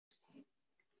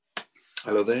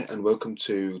Hello there and welcome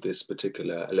to this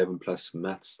particular 11 plus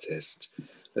maths test.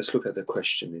 Let's look at the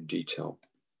question in detail.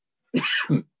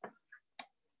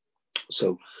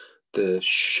 So the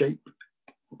shape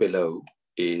below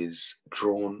is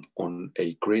drawn on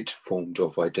a grid formed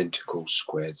of identical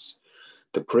squares.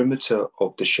 The perimeter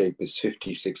of the shape is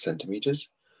 56 centimeters.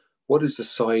 What is the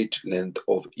side length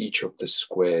of each of the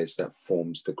squares that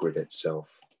forms the grid itself?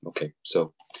 Okay,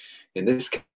 so in this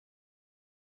case,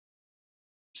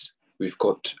 we've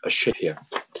got a shape here.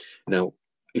 Now,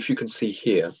 if you can see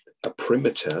here, a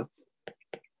perimeter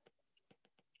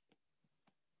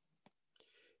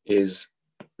is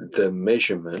the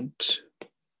measurement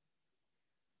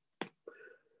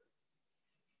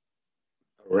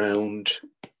around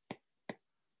a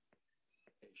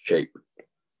shape.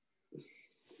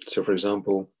 So for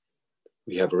example,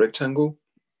 we have a rectangle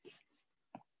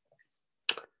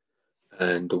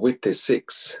and the width is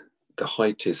 6, the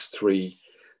height is 3.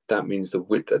 That means the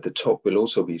width at the top will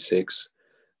also be 6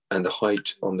 and the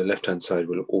height on the left-hand side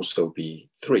will also be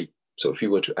 3. So if you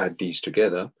were to add these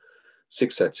together,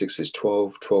 6 add 6 is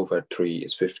 12, 12 add 3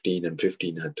 is 15, and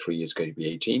 15 add 3 is going to be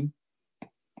 18.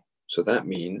 So that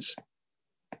means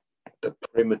the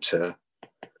perimeter,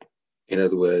 in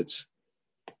other words,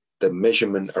 the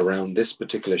measurement around this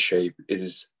particular shape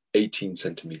is 18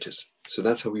 centimeters. So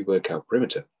that's how we work out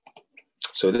perimeter.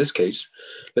 So in this case,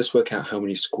 let's work out how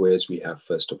many squares we have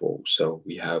first of all. So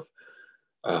we have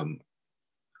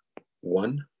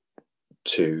 1,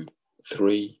 2,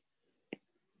 3,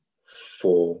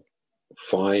 4,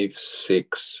 5,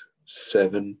 6,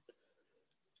 7,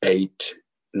 8,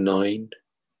 9,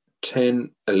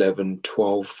 10, 11,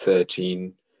 12,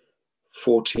 13,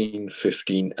 14,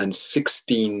 15, and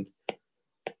 16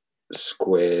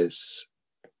 squares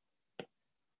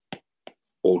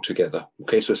altogether.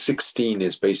 Okay, so 16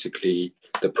 is basically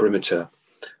the perimeter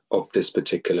of this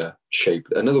particular shape.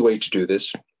 Another way to do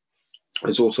this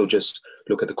is also just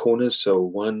look at the corners. So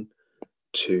 1,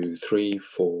 2, 3,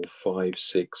 4, 5,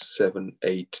 6, 7,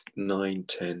 8, 9,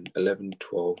 10, 11,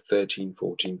 12, 13,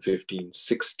 14, 15,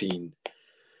 16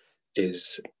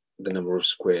 is the number of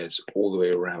squares all the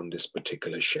way around this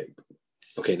particular shape.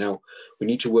 Okay, now we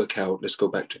need to work out, let's go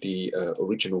back to the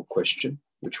original question,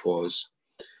 which was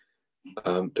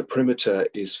the perimeter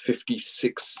is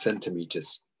 56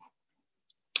 centimeters.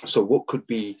 So what could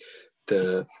be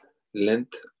the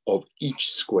length of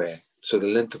each square? So the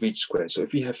length of each square. So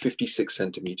if we have 56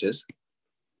 centimeters,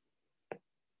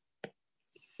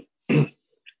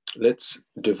 let's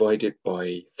divide it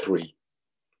by 3.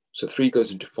 So 3 goes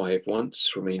into 5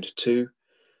 once, remainder 2.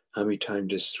 How many times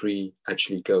does 3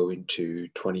 actually go into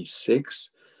 26?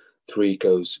 3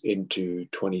 goes into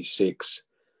 26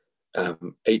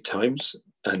 8 times,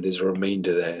 and there's a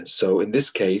remainder there. So in this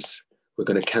case, we're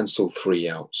going to cancel 3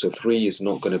 out. So 3 is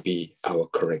not going to be our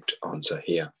correct answer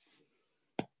here.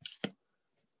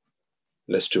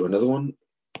 Let's do another one.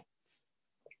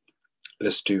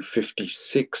 Let's do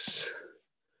 56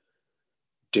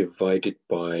 divided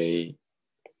by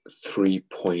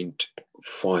 3.5,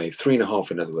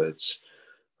 3.5 in other words.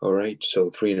 All right, so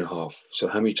 3.5. So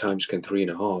how many times can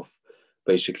 3.5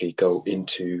 basically go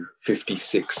into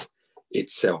 56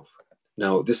 itself?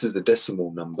 Now, this is the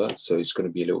decimal number, so it's going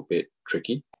to be a little bit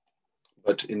tricky.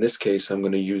 But in this case, I'm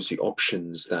going to use the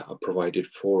options that are provided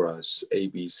for us, A,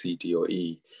 B, C, D, or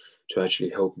E, to actually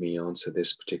help me answer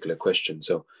this particular question.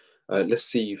 So let's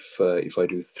see if I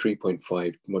do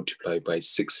 3.5 multiplied by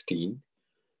 16,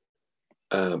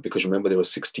 because remember there were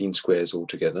 16 squares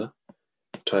altogether,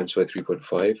 times by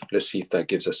 3.5. Let's see if that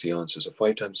gives us the answer. So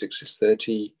 5 times 6 is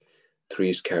 30. 3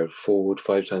 is carried forward.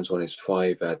 5 times 1 is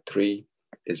 5. Add 3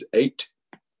 is 8.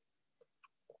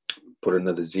 Put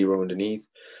another 0 underneath.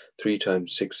 3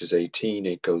 times 6 is 18.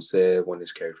 8 goes there. 1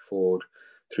 is carried forward.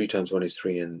 3 times 1 is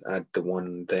 3, and add the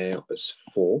 1 there is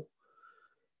 4.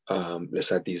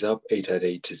 Let's add these up. 8 add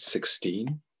 8 is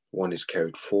 16. 1 is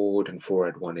carried forward, and 4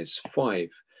 add 1 is 5.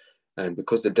 And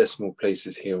because the decimal place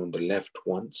is here on the left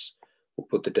once, we'll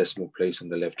put the decimal place on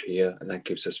the left here, and that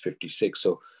gives us 56.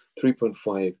 So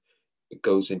 3.5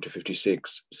 goes into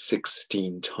 56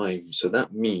 16 times. So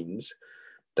that means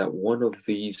that one of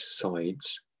these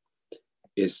sides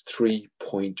is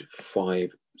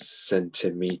 3.5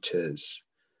 centimeters.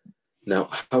 Now,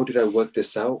 how did I work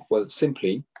this out? Well,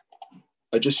 simply,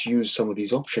 I just used some of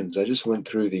these options. I just went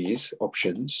through these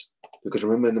options, because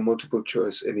remember in the multiple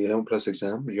choice, in the 11 plus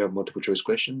exam, you have multiple choice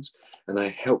questions, and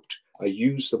I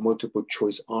used the multiple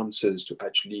choice answers to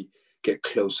actually get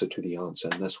closer to the answer,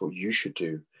 and that's what you should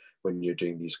do when you're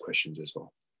doing these questions as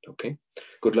well. Okay,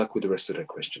 good luck with the rest of the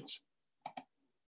questions.